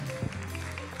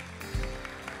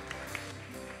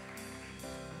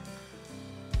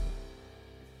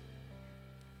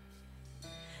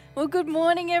Well, good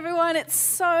morning, everyone. It's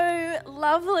so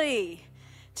lovely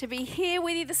to be here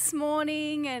with you this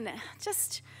morning. And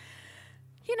just,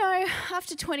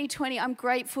 after 2020, I'm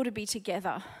grateful to be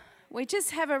together. We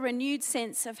just have a renewed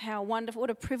sense of how wonderful,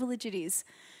 what a privilege it is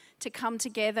to come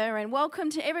together. And welcome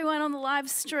to everyone on the live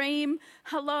stream.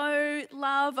 Hello,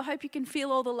 love. I hope you can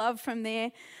feel all the love from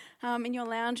there in your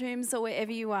lounge rooms or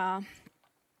wherever you are.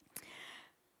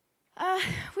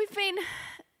 We've been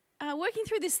working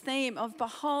through this theme of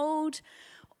behold,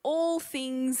 all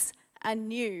things are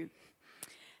new.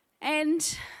 And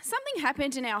something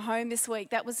happened in our home this week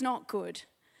that was not good,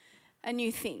 a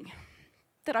new thing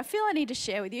that I feel I need to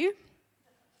share with you.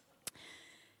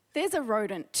 There's a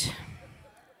rodent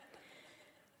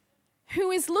who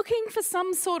is looking for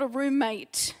some sort of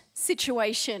roommate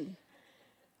situation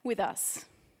with us.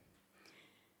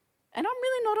 And I'm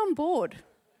really not on board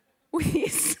with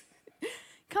this.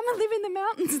 Come and live in the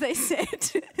mountains, they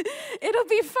said. It'll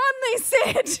be fun, they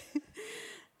said.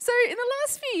 So in the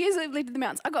last few years I've lived in the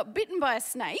mountains, I got bitten by a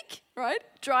snake, right?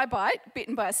 Dry bite,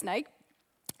 bitten by a snake.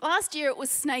 Last year it was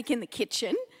snake in the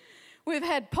kitchen. We've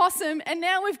had possum, and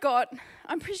now we've got,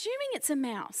 I'm presuming it's a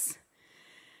mouse.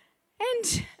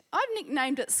 And I've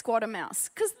nicknamed it Squatter Mouse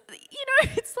because,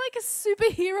 it's like a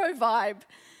superhero vibe.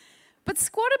 But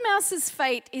Squatter Mouse's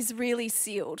fate is really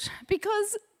sealed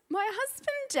because my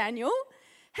husband, Daniel,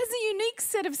 has a unique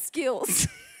set of skills.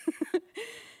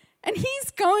 And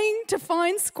he's going to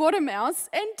find Squatter Mouse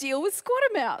and deal with Squatter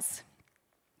Mouse.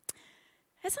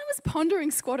 As I was pondering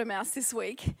Squatter Mouse this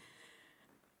week, and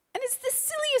it's the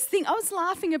silliest thing, I was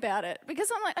laughing about it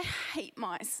because I'm like, I hate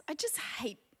mice. I just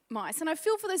hate mice. And I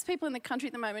feel for those people in the country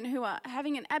at the moment who are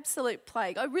having an absolute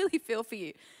plague. I really feel for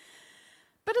you.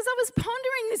 But as I was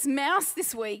pondering this mouse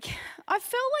this week, I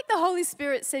felt like the Holy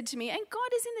Spirit said to me, and God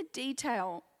is in the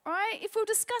detail, right? If we'll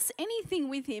discuss anything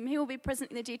with him, he will be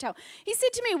present in the detail. He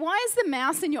said to me, why is the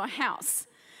mouse in your house?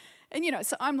 And,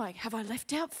 so I'm like, have I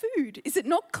left out food? Is it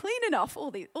not clean enough?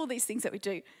 All these things that we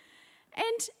do.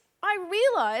 And I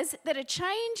realised that a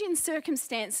change in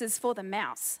circumstances for the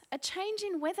mouse, a change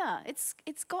in weather, it's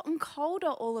gotten colder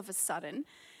all of a sudden,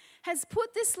 has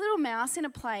put this little mouse in a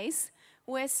place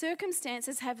where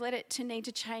circumstances have led it to need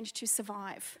to change to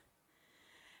survive.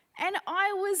 And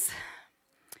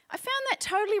I found that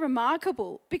totally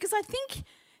remarkable because I think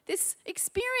this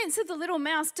experience of the little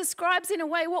mouse describes in a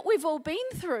way what we've all been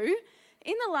through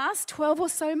in the last 12 or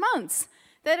so months.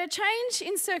 That a change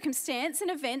in circumstance and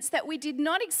events that we did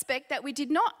not expect, that we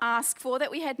did not ask for,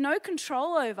 that we had no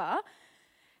control over,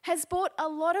 has brought a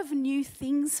lot of new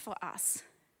things for us.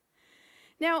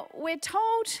 Now, we're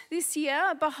told this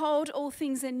year, behold, all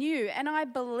things are new, and I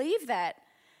believe that.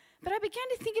 But I began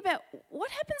to think about what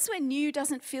happens when new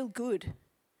doesn't feel good?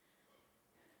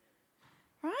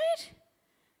 Right?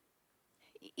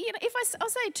 I'll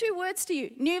say two words to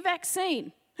you, new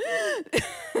vaccine.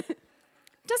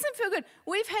 Doesn't feel good.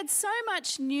 We've had so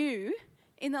much new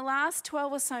in the last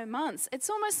 12 or so months. It's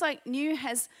almost like new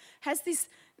has this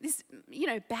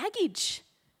baggage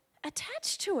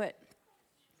attached to it.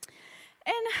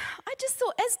 And I just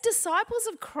thought, as disciples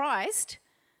of Christ,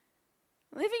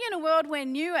 living in a world where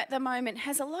new at the moment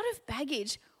has a lot of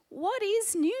baggage, what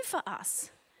is new for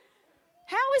us?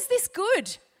 How is this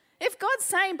good? If God's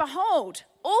saying, behold,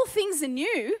 all things are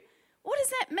new, what does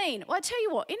that mean? Well, I tell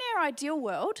you what, in our ideal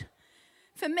world,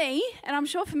 for me, and I'm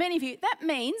sure for many of you, that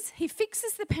means he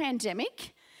fixes the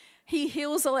pandemic, he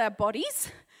heals all our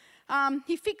bodies,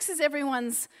 he fixes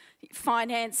everyone's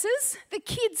finances, the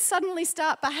kids suddenly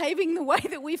start behaving the way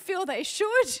that we feel they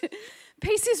should,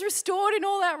 peace is restored in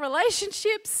all our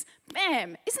relationships,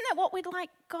 bam. Isn't that what we'd like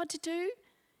God to do?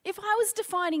 If I was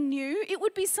defining new, it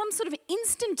would be some sort of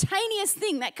instantaneous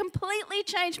thing that completely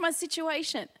changed my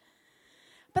situation.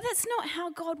 But that's not how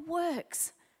God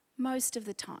works most of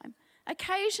the time.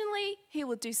 Occasionally, he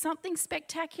will do something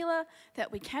spectacular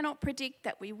that we cannot predict,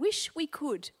 that we wish we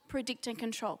could predict and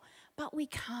control, but we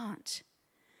can't.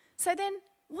 So then,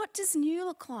 what does new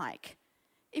look like?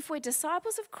 If we're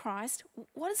disciples of Christ,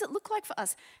 what does it look like for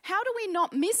us? How do we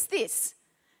not miss this?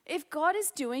 If God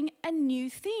is doing a new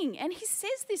thing, and he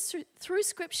says this through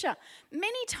Scripture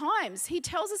many times, he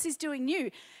tells us he's doing new.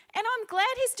 And I'm glad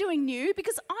he's doing new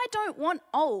because I don't want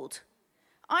old.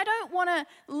 I don't want to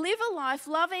live a life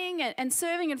loving and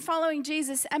serving and following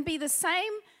Jesus and be the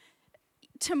same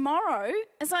tomorrow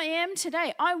as I am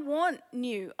today. I want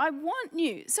new. I want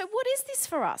new. So what is this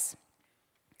for us?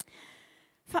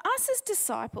 For us as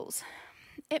disciples,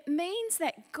 it means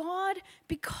that God,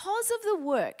 because of the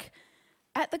work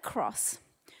at the cross,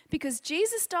 because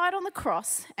Jesus died on the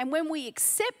cross, and when we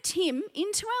accept him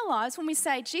into our lives, when we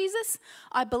say, Jesus,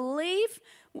 I believe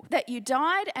that you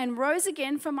died and rose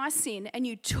again for my sin, and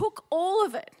you took all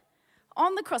of it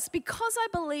on the cross. Because I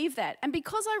believe that, and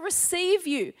because I receive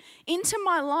you into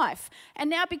my life, and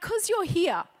now because you're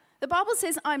here, the Bible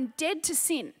says I'm dead to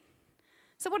sin.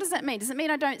 So what does that mean? Does it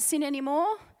mean I don't sin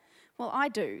anymore? Well, I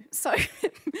do. So,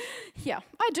 yeah,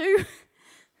 I do.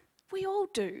 We all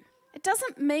do. It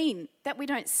doesn't mean that we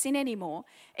don't sin anymore.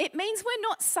 It means we're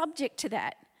not subject to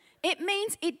that. It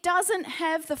means it doesn't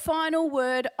have the final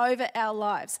word over our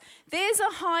lives. There's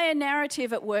a higher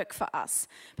narrative at work for us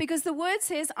because the word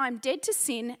says I'm dead to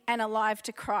sin and alive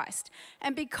to Christ.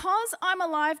 And because I'm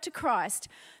alive to Christ,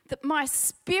 that my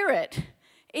spirit,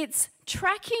 it's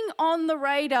tracking on the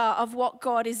radar of what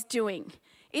God is doing.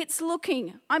 It's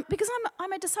looking, because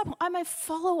I'm a disciple, I'm a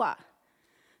follower.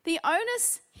 The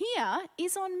onus here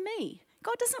is on me.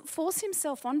 God doesn't force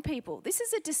himself on people. This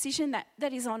is a decision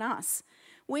that is on us.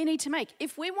 We need to make.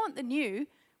 If we want the new,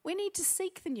 we need to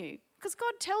seek the new. Because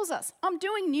God tells us, I'm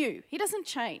doing new. He doesn't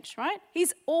change, right?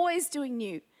 He's always doing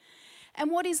new.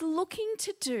 And what he's looking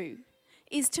to do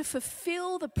is to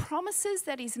fulfill the promises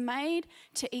that he's made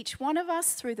to each one of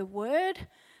us through the word.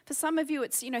 For some of you,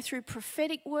 it's, through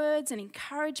prophetic words and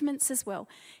encouragements as well.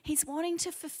 He's wanting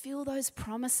to fulfill those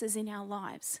promises in our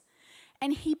lives.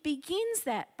 And he begins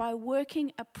that by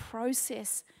working a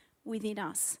process within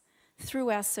us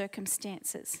through our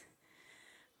circumstances.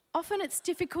 Often it's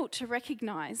difficult to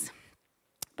recognize,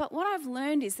 but what I've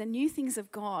learned is the new things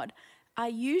of God are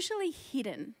usually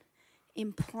hidden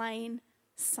in plain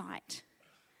sight.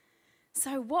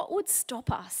 So what would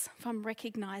stop us from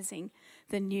recognizing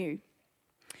the new?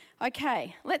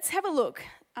 Okay, let's have a look.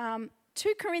 2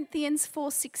 Corinthians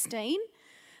 4:16.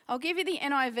 I'll give you the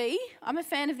NIV. I'm a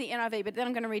fan of the NIV, but then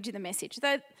I'm going to read you the message.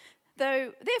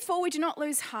 Therefore we do not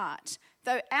lose heart.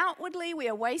 Though outwardly we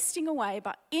are wasting away,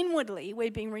 but inwardly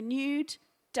we're being renewed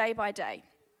day by day.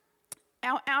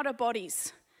 Our outer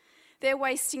bodies, they're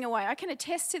wasting away. I can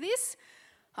attest to this.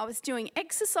 I was doing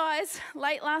exercise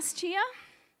late last year,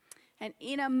 and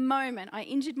in a moment I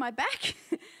injured my back,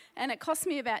 and it cost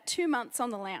me about 2 months on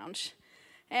the lounge.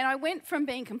 And I went from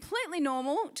being completely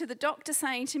normal to the doctor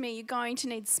saying to me, you're going to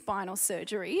need spinal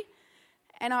surgery.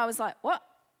 And I was like, what?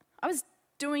 I was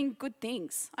doing good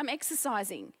things. I'm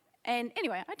exercising. And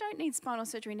anyway, I don't need spinal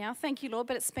surgery now, thank you, Lord,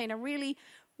 but it's been a really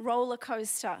roller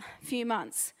coaster few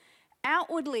months.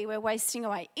 Outwardly, we're wasting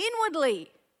away.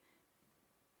 Inwardly,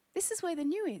 this is where the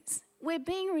new is. We're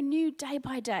being renewed day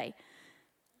by day.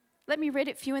 Let me read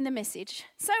it for you in the message.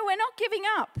 So we're not giving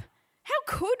up. How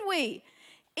could we?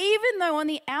 Even though on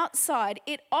the outside,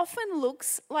 it often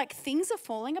looks like things are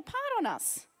falling apart on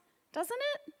us, doesn't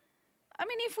it? I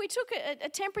mean, if we took a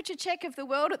temperature check of the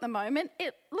world at the moment,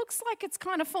 it looks like it's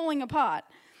kind of falling apart.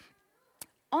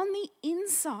 On the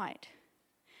inside,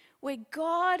 where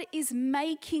God is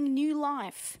making new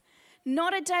life,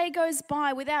 not a day goes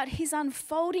by without his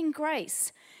unfolding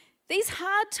grace. These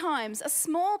hard times are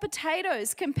small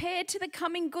potatoes compared to the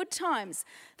coming good times,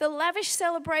 the lavish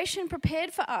celebration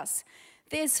prepared for us.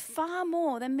 There's far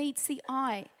more than meets the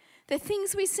eye. The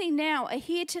things we see now are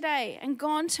here today and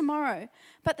gone tomorrow,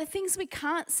 but the things we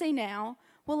can't see now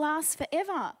will last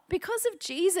forever. Because of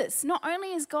Jesus, not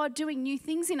only is God doing new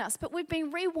things in us, but we've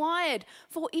been rewired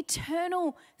for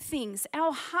eternal things.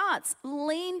 Our hearts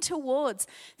lean towards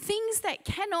things that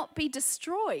cannot be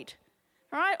destroyed,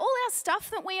 right? All our stuff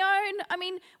that we own, I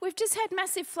mean, we've just had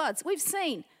massive floods. We've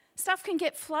seen stuff can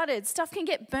get flooded, stuff can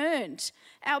get burned.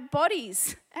 Our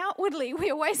bodies, outwardly, we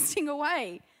are wasting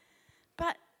away.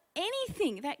 But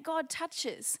anything that God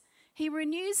touches, he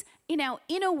renews in our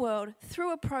inner world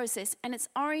through a process, and it's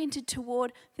oriented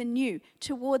toward the new,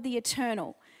 toward the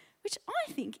eternal, which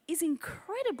I think is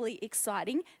incredibly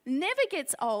exciting, never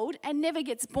gets old and never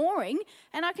gets boring.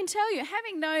 And I can tell you,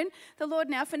 having known the Lord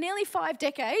now for nearly 5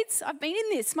 decades, I've been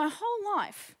in this my whole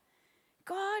life.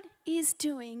 God is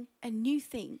doing a new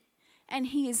thing, and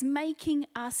he is making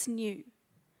us new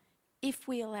if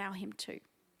we allow him to.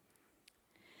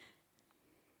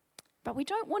 But we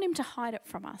don't want him to hide it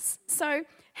from us. So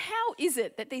how is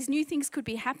it that these new things could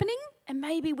be happening and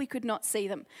maybe we could not see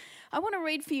them? I want to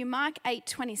read for you Mark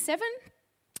 8:27.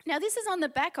 Now this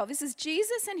is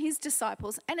Jesus and his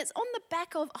disciples, and it's on the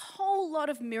back of a whole lot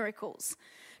of miracles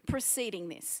preceding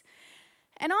this.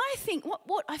 And I think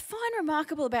what I find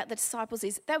remarkable about the disciples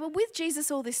is they were with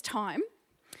Jesus all this time.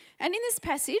 And in this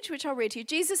passage, which I'll read to you,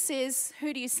 Jesus says,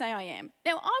 who do you say I am?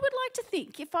 Now, I would like to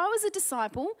think, if I was a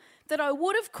disciple, that I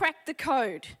would have cracked the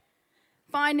code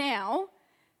by now.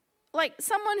 Like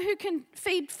someone who can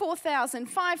feed 4,000,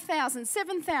 5,000,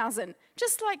 7,000,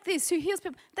 just like this, who heals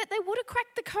people, that they would have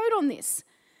cracked the code on this.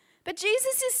 But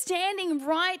Jesus is standing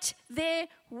right there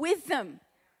with them.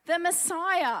 the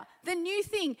Messiah, the new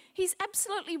thing. He's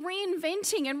absolutely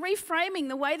reinventing and reframing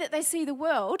the way that they see the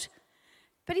world.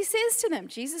 But he says to them,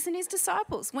 Jesus and his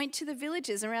disciples went to the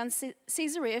villages around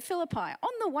Caesarea Philippi.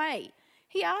 On the way,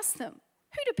 he asked them,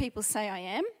 "Who do people say I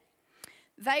am?"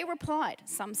 They replied,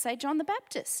 "Some say John the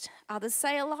Baptist, others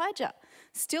say Elijah,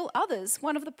 still others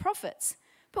one of the prophets.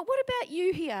 But what about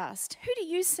you?" he asked. "Who do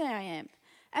you say I am?"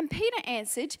 And Peter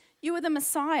answered, "You are the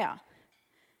Messiah."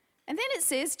 And then it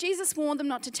says, Jesus warned them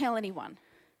not to tell anyone.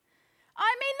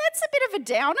 I mean, that's a bit of a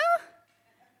downer.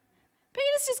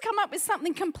 Peter's just come up with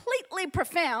something completely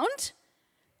profound,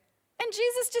 and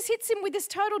Jesus just hits him with this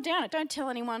total downer. Don't tell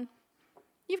anyone.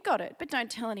 You've got it, but don't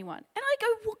tell anyone. And I go,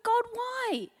 well, God,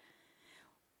 why?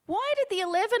 Why did the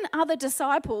 11 other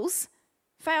disciples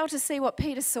fail to see what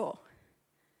Peter saw?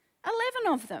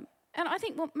 11 of them. And I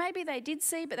think, well, maybe they did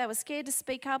see, but they were scared to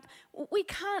speak up. We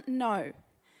can't know.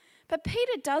 But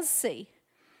Peter does see,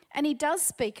 and he does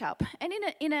speak up. And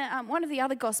in one of the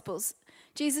other Gospels,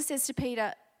 Jesus says to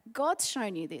Peter, God's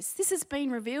shown you this. This has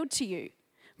been revealed to you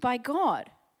by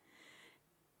God.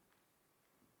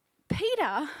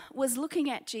 Peter was looking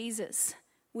at Jesus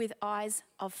with eyes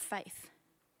of faith.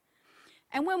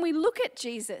 And when we look at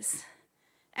Jesus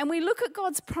and we look at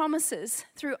God's promises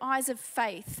through eyes of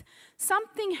faith,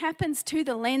 something happens to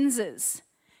the lenses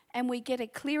and we get a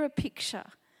clearer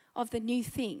picture of the new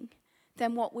thing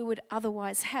than what we would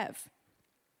otherwise have.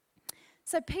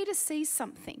 So Peter sees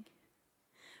something.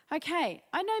 Okay,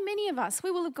 I know many of us,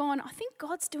 we will have gone, I think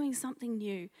God's doing something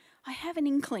new. I have an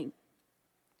inkling.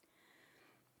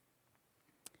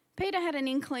 Peter had an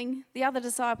inkling. The other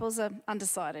disciples are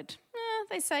undecided.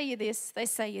 They say you this, they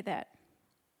say you that.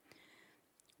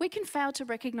 We can fail to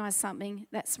recognise something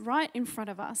that's right in front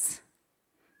of us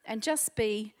and just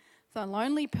be the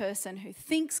lonely person who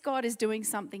thinks God is doing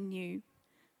something new,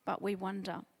 but we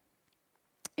wonder.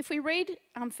 If we read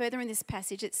further in this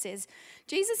passage, it says,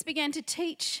 Jesus began to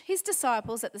teach his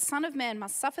disciples that the Son of Man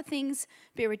must suffer things,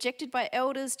 be rejected by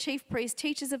elders, chief priests,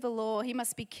 teachers of the law. He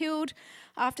must be killed,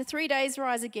 after 3 days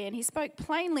rise again. He spoke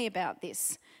plainly about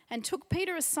this and took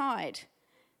Peter aside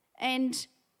and...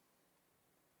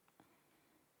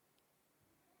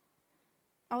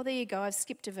 Oh, there you go. I've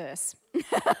skipped a verse.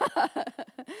 Cut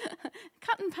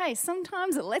and paste.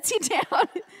 Sometimes it lets you down.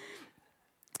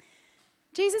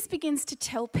 Jesus begins to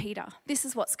tell Peter, this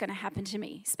is what's going to happen to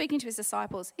me. Speaking to his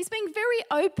disciples, he's being very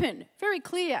open, very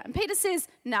clear. And Peter says,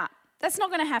 nah, that's not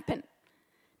going to happen.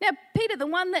 Now, Peter, the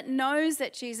one that knows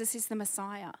that Jesus is the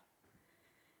Messiah.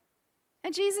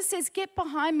 And Jesus says, get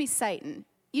behind me, Satan.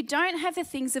 You don't have the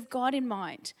things of God in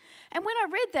mind. And when I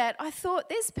read that, I thought,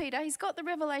 there's Peter. He's got the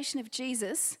revelation of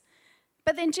Jesus.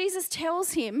 But then Jesus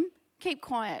tells him, keep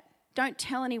quiet. Don't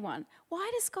tell anyone.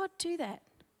 Why does God do that?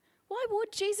 Why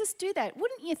would Jesus do that?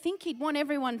 Wouldn't you think he'd want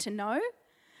everyone to know?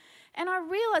 And I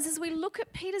realize as we look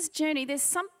at Peter's journey, there's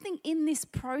something in this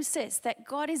process that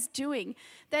God is doing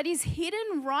that is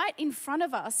hidden right in front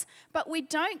of us, but we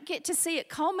don't get to see it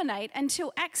culminate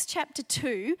until Acts chapter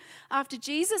 2, after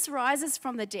Jesus rises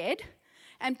from the dead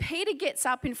and Peter gets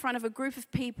up in front of a group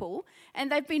of people and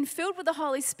they've been filled with the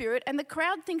Holy Spirit and the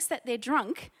crowd thinks that they're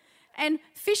drunk, and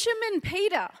fisherman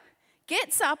Peter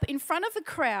gets up in front of the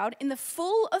crowd in the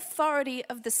full authority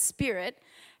of the Spirit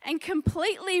and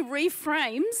completely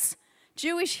reframes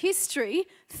Jewish history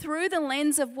through the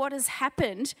lens of what has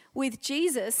happened with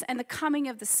Jesus and the coming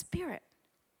of the Spirit.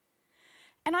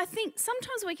 And I think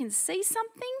sometimes we can see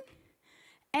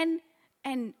something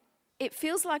and it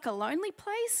feels like a lonely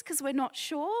place because we're not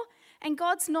sure, and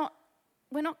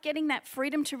we're not getting that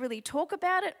freedom to really talk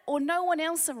about it, or no one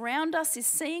else around us is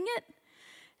seeing it.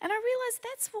 And I realised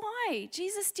that's why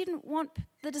Jesus didn't want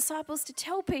the disciples to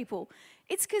tell people.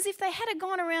 It's because if they had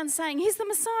gone around saying, he's the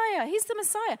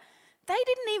Messiah, they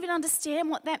didn't even understand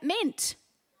what that meant.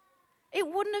 It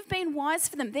wouldn't have been wise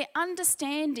for them. Their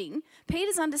understanding,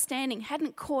 Peter's understanding,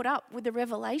 hadn't caught up with the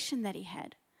revelation that he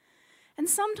had. And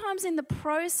sometimes in the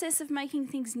process of making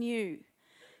things new,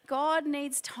 God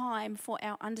needs time for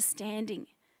our understanding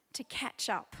to catch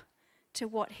up to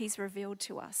what he's revealed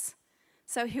to us.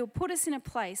 So he'll put us in a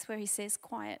place where he says,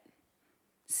 quiet,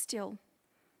 still,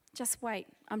 just wait,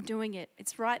 I'm doing it.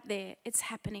 It's right there, it's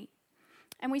happening.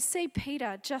 And we see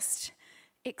Peter just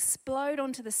explode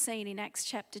onto the scene in Acts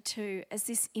chapter 2 as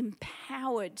this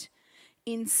empowered,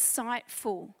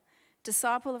 insightful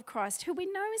disciple of Christ who we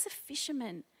know is a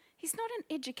fisherman. He's not an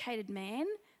educated man.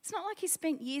 It's not like he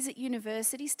spent years at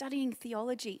university studying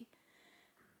theology.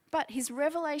 But his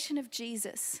revelation of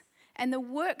Jesus and the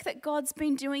work that God's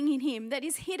been doing in him that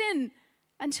is hidden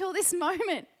until this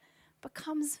moment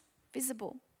becomes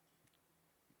visible.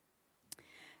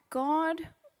 God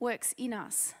works in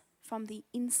us from the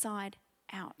inside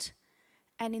out.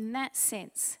 And in that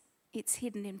sense, it's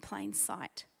hidden in plain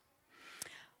sight.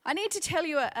 I need to tell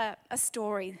you a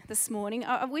story this morning.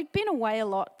 We've been away a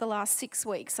lot the last 6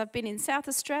 weeks. I've been in South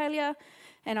Australia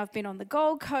and I've been on the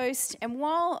Gold Coast. And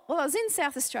while I was in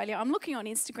South Australia, I'm looking on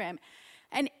Instagram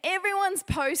and everyone's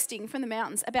posting from the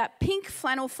mountains about pink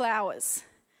flannel flowers.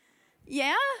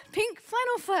 Yeah, pink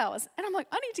flannel flowers. And I'm like,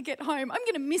 I need to get home. I'm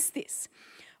going to miss this.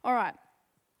 All right.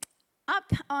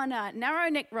 Up on Narrow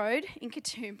Neck Road in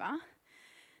Katoomba,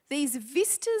 these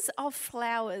vistas of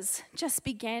flowers just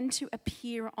began to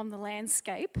appear on the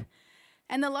landscape.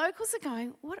 And the locals are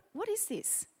going, what is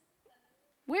this?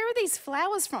 Where are these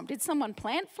flowers from? Did someone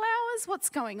plant flowers? What's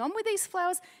going on with these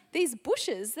flowers? These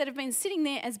bushes that have been sitting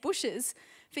there as bushes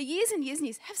for years and years and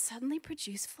years have suddenly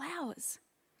produced flowers.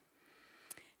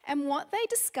 And what they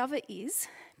discover is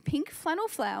pink flannel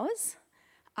flowers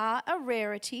are a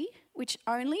rarity which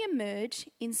only emerge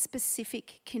in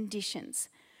specific conditions,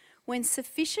 when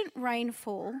sufficient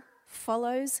rainfall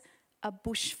follows a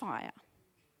bushfire.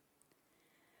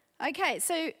 Okay,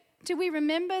 so do we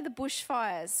remember the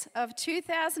bushfires of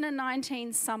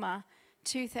 2019 summer,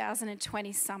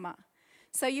 2020 summer?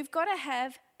 So you've got to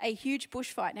have a huge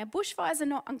bushfire. Now, bushfires are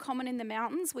not uncommon in the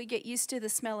mountains. We get used to the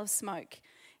smell of smoke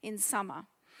in summer.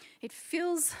 It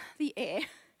fills the air.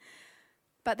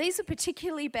 But these are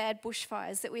particularly bad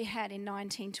bushfires that we had in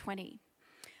 1920.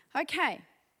 Okay,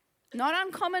 not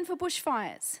uncommon for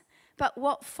bushfires, but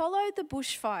what followed the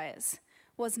bushfires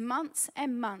was months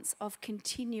and months of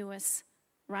continuous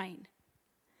rain.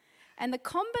 And the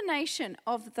combination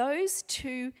of those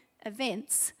two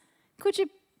events, could you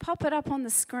pop it up on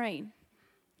the screen,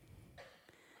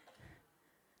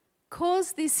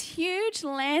 caused this huge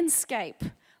landscape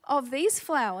of these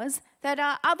flowers that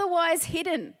are otherwise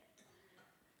hidden.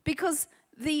 Because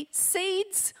the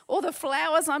seeds or the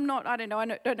flowers, I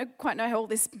don't quite know how all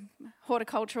this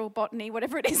horticultural, botany,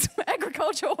 whatever it is,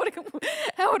 agriculture,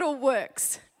 how it all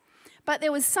works. But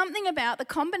there was something about the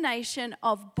combination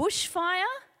of bushfire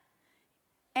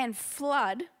and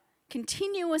flood,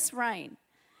 continuous rain,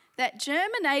 that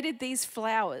germinated these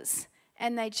flowers,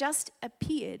 and they just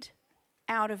appeared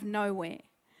out of nowhere.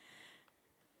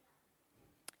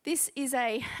 This is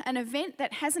an event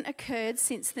that hasn't occurred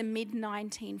since the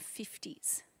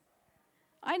mid-1950s.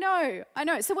 I know.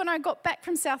 So when I got back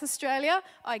from South Australia,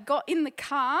 I got in the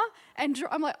car and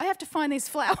I'm like, I have to find these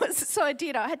flowers. So I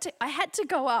did. I had to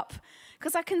go up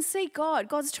because I can see God.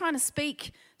 God's trying to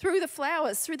speak through the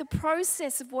flowers, through the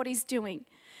process of what he's doing.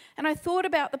 And I thought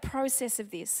about the process of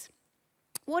this.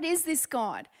 What is this,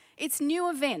 God? It's new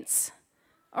events.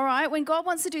 All right? When God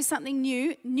wants to do something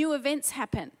new, new events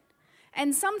happen.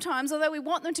 And sometimes, although we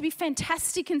want them to be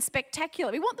fantastic and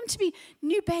spectacular, we want them to be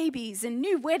new babies and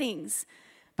new weddings,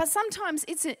 but sometimes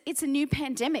it's a new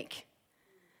pandemic.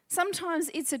 Sometimes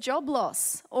it's a job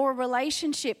loss or a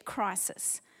relationship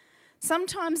crisis.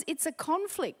 Sometimes it's a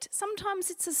conflict. Sometimes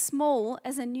it's as small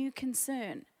as a new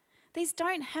concern. These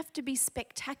don't have to be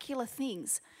spectacular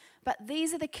things, but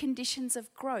these are the conditions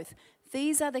of growth.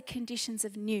 These are the conditions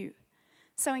of new.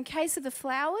 So in case of the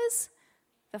flowers,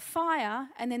 the fire,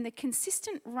 and then the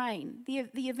consistent rain,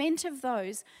 the event of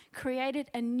those created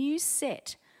a new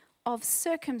set of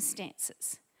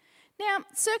circumstances. Now,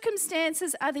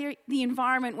 circumstances are the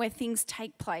environment where things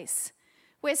take place,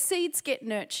 where seeds get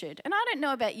nurtured. And I don't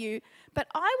know about you, but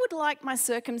I would like my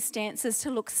circumstances to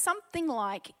look something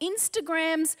like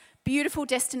Instagram's beautiful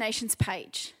destinations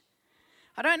page.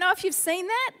 I don't know if you've seen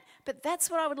that, but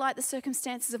that's what I would like the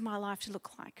circumstances of my life to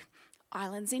look like.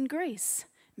 Islands in Greece.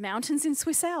 Mountains in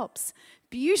Swiss Alps,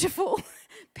 beautiful,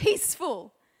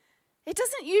 peaceful. It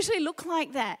doesn't usually look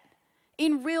like that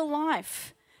in real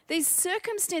life. These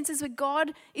circumstances where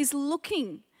God is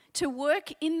looking to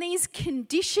work in these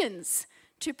conditions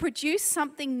to produce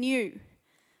something new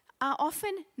are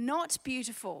often not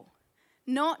beautiful,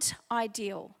 not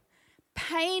ideal,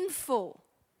 painful.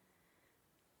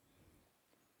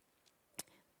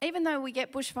 Even though we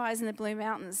get bushfires in the Blue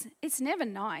Mountains, it's never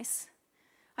nice.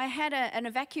 I had an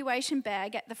evacuation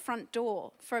bag at the front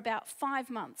door for about 5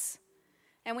 months.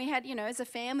 And we had, as a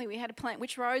family, we had to plan,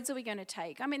 which roads are we going to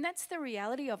take? I mean, that's the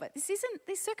reality of it.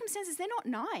 These circumstances, they're not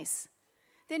nice.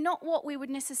 They're not what we would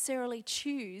necessarily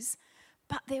choose,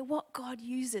 but they're what God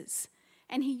uses.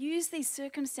 And he used these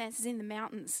circumstances in the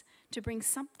mountains to bring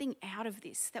something out of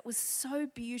this that was so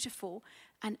beautiful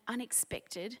and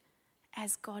unexpected,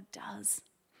 as God does.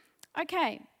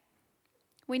 Okay,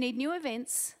 we need new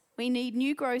events. We need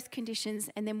new growth conditions,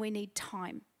 and then we need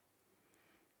time.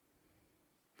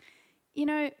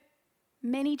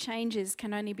 Many changes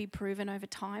can only be proven over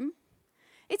time.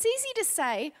 It's easy to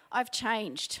say, I've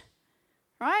changed,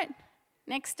 right?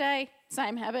 Next day,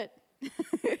 same habit.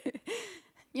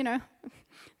 You know,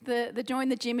 the join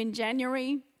the gym in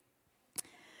January.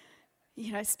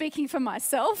 You know, speaking for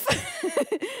myself,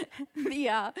 I'm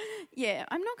not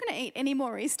going to eat any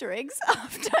more Easter eggs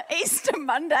after Easter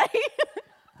Monday.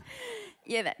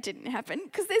 Yeah, that didn't happen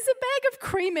because there's a bag of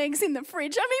cream eggs in the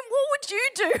fridge. I mean, what would you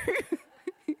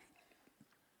do?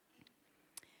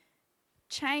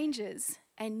 Changes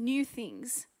and new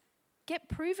things get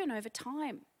proven over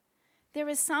time. There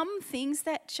are some things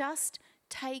that just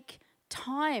take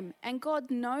time, and God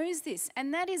knows this,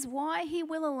 and that is why He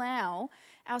will allow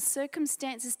our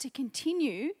circumstances to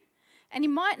continue, and He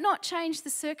might not change the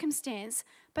circumstance,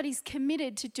 but He's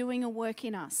committed to doing a work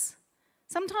in us.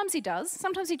 Sometimes He does,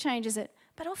 sometimes He changes it,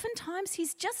 but oftentimes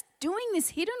He's just doing this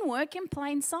hidden work in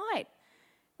plain sight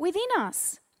within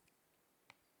us.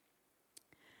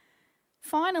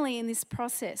 Finally, in this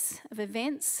process of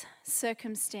events,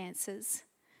 circumstances,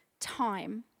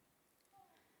 time,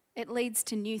 it leads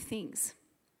to new things.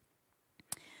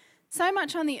 So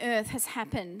much on the earth has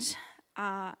happened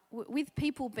with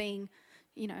people being,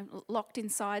 locked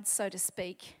inside, so to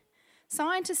speak.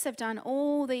 Scientists have done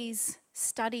all these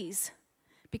studies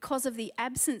because of the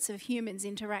absence of humans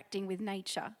interacting with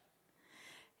nature.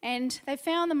 And they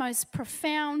found the most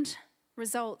profound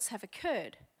results have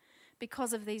occurred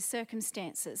because of these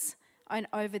circumstances and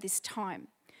over this time.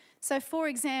 So, for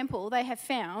example, they have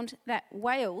found that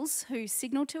whales who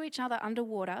signal to each other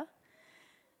underwater,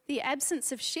 the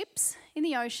absence of ships in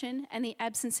the ocean and the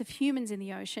absence of humans in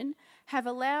the ocean have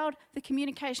allowed the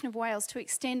communication of whales to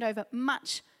extend over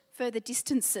much further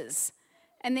distances.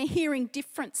 And they're hearing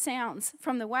different sounds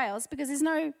from the whales because there's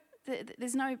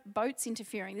no boats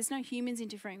interfering, there's no humans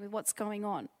interfering with what's going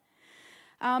on.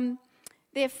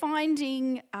 They're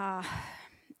finding,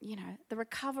 the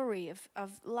recovery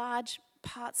of large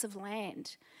parts of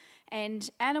land and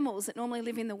animals that normally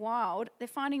live in the wild. They're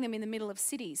finding them in the middle of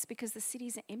cities because the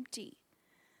cities are empty.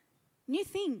 New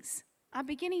things are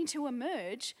beginning to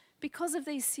emerge because of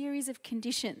these series of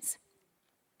conditions.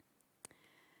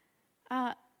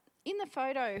 In the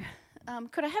photo,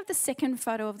 could I have the second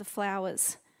photo of the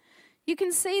flowers? You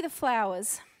can see the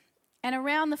flowers, and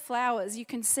around the flowers you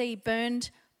can see burned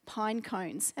pine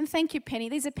cones. And thank you, Penny.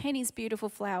 These are Penny's beautiful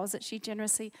flowers that she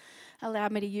generously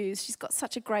allowed me to use. She's got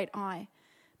such a great eye.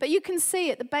 But you can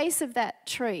see at the base of that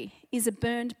tree is a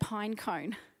burned pine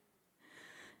cone.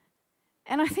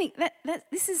 And I think that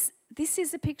this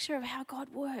is a picture of how God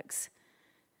works.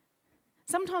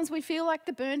 Sometimes we feel like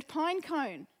the burned pine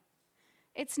cone.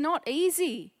 It's not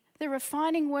easy, the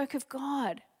refining work of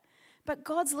God. But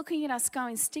God's looking at us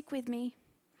going, stick with me.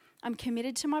 I'm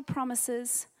committed to my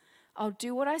promises. I'll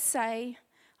do what I say.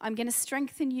 I'm going to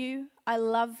strengthen you. I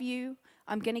love you.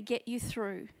 I'm going to get you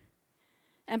through.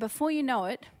 And before you know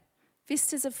it,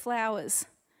 vistas of flowers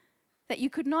that you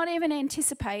could not even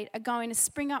anticipate are going to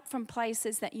spring up from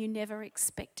places that you never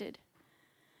expected.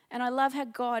 And I love how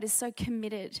God is so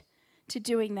committed to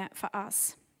doing that for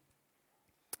us.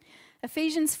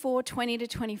 Ephesians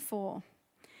 4:20-24.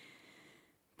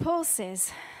 Paul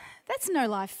says, that's no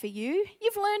life for you.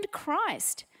 You've learned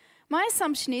Christ. My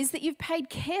assumption is that you've paid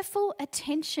careful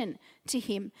attention to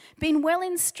him, been well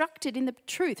instructed in the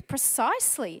truth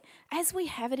precisely as we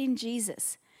have it in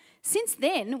Jesus. Since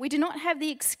then, we do not have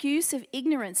the excuse of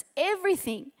ignorance.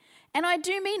 Everything, and I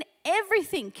do mean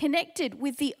everything connected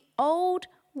with the old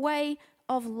way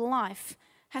of life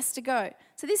has to go.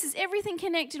 So this is everything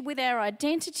connected with our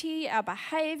identity, our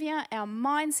behavior, our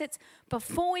mindsets.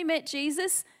 Before we met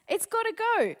Jesus, it's got to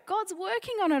go. God's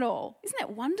working on it all. Isn't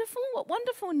that wonderful? What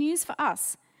wonderful news for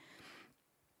us.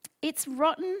 It's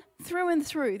rotten through and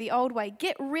through, the old way.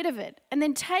 Get rid of it and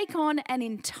then take on an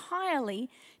entirely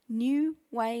new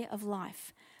way of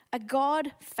life, a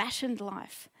God-fashioned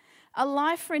life, a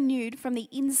life renewed from the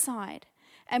inside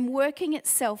and working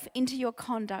itself into your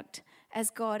conduct as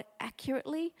God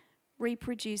accurately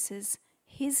reproduces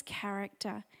his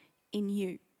character in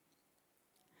you.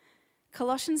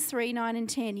 Colossians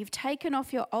 3:9-10, you've taken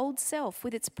off your old self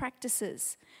with its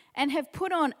practices and have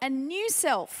put on a new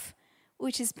self,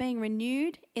 which is being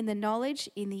renewed in the knowledge,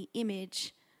 in the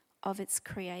image of its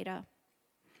creator.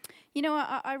 You know,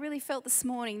 I really felt this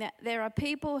morning that there are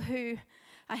people who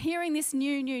are hearing this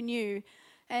new,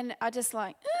 and are just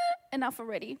like, enough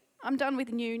already. I'm done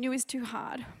with new. New is too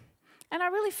hard. And I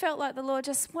really felt like the Lord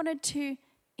just wanted to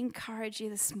encourage you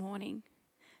this morning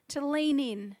to lean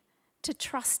in, to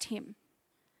trust him.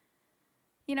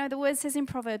 You know, the word says in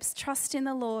Proverbs, trust in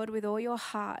the Lord with all your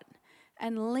heart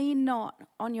and lean not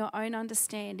on your own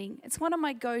understanding. It's one of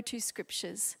my go-to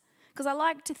scriptures because I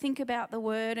like to think about the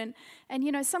word and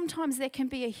you know, sometimes there can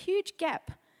be a huge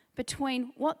gap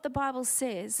between what the Bible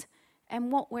says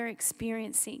and what we're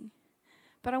experiencing.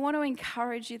 But I want to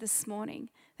encourage you this morning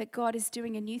that God is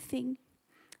doing a new thing,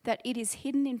 that it is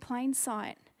hidden in plain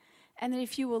sight, and that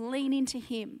if you will lean into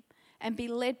him and be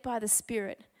led by the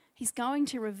Spirit, he's going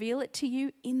to reveal it to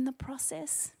you in the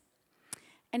process.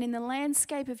 And in the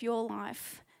landscape of your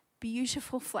life,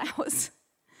 beautiful flowers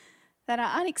that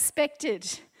are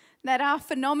unexpected, that are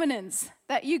phenomenons,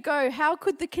 that you go, how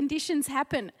could the conditions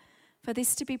happen for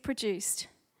this to be produced?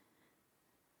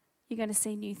 You're going to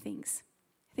see new things,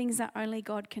 things that only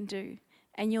God can do,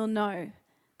 and you'll know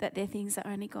that they're things that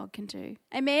only God can do.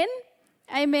 Amen?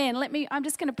 Amen. I'm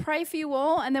just going to pray for you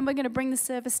all, and then we're going to bring the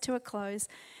service to a close.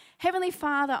 Heavenly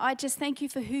Father, I just thank you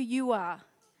for who you are.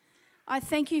 I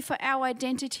thank you for our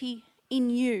identity in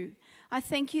you. I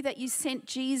thank you that you sent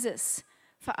Jesus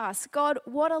for us. God,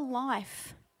 what a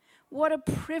life. What a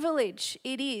privilege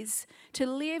it is to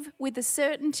live with the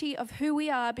certainty of who we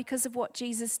are because of what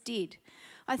Jesus did.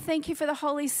 I thank you for the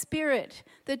Holy Spirit,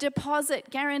 the deposit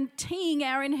guaranteeing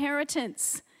our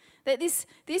inheritance, that this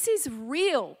is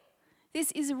real.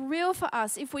 This is real for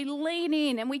us. If we lean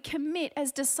in and we commit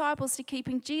as disciples to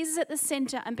keeping Jesus at the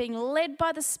center and being led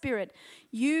by the Spirit,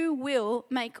 you will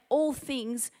make all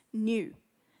things new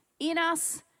in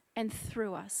us and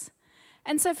through us.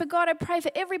 And so for God, I pray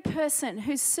for every person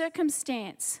whose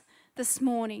circumstance this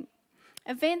morning,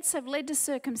 events have led to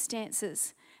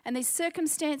circumstances, and these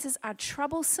circumstances are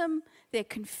troublesome, they're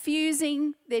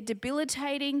confusing, they're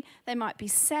debilitating, they might be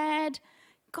sad.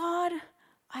 God,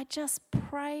 I just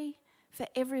pray for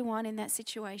everyone in that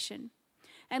situation.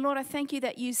 And Lord, I thank you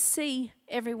that you see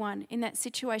everyone in that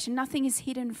situation. Nothing is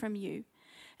hidden from you.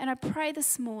 And I pray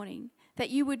this morning that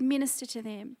you would minister to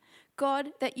them. God,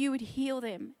 that you would heal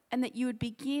them and that you would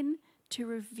begin to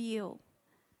reveal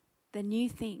the new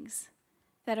things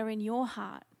that are in your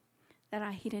heart that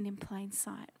are hidden in plain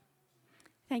sight.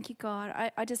 Thank you,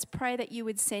 God. I just pray that you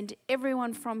would send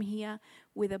everyone from here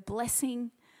with a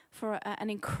blessing for an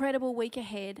incredible week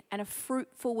ahead and a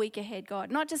fruitful week ahead,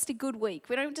 God. Not just a good week.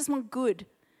 We don't just want good.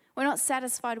 We're not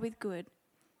satisfied with good.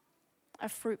 A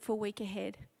fruitful week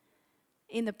ahead.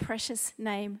 In the precious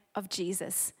name of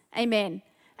Jesus. Amen.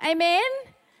 Amen.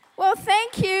 Well,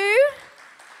 thank you.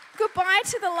 Goodbye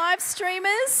to the live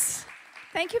streamers.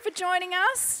 Thank you for joining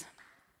us.